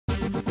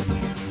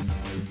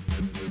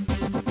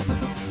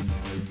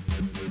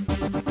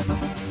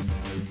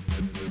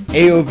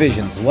AO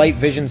Vision's Light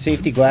Vision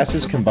Safety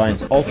Glasses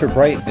combines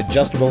ultra-bright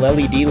adjustable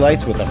LED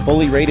lights with a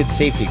fully rated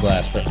safety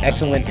glass for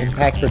excellent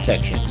impact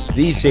protection.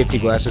 These safety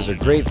glasses are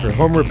great for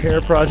home repair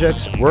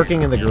projects,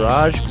 working in the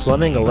garage,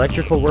 plumbing,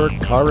 electrical work,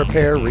 car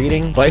repair,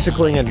 reading,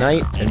 bicycling at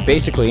night, and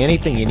basically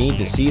anything you need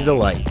to see the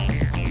light.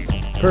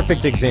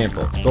 Perfect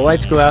example. The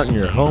lights go out in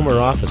your home or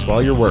office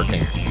while you're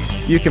working.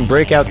 You can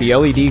break out the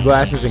LED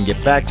glasses and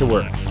get back to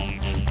work.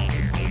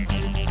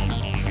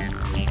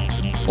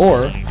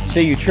 Or,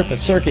 say you trip a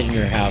circuit in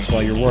your house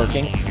while you're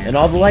working and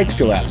all the lights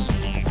go out.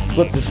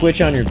 Flip the switch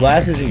on your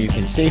glasses and you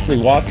can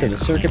safely walk to the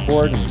circuit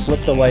board and flip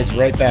the lights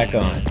right back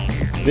on.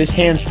 This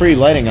hands-free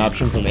lighting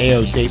option from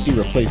AO Safety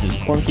replaces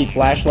clunky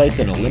flashlights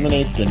and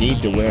eliminates the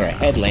need to wear a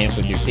headlamp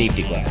with your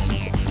safety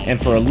glasses. And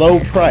for a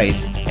low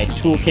price, at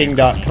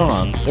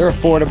ToolKing.com, they're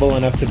affordable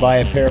enough to buy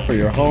a pair for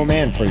your home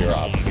and for your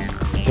office.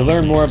 To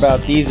learn more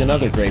about these and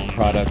other great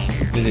products,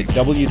 visit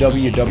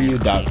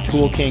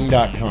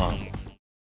www.toolking.com.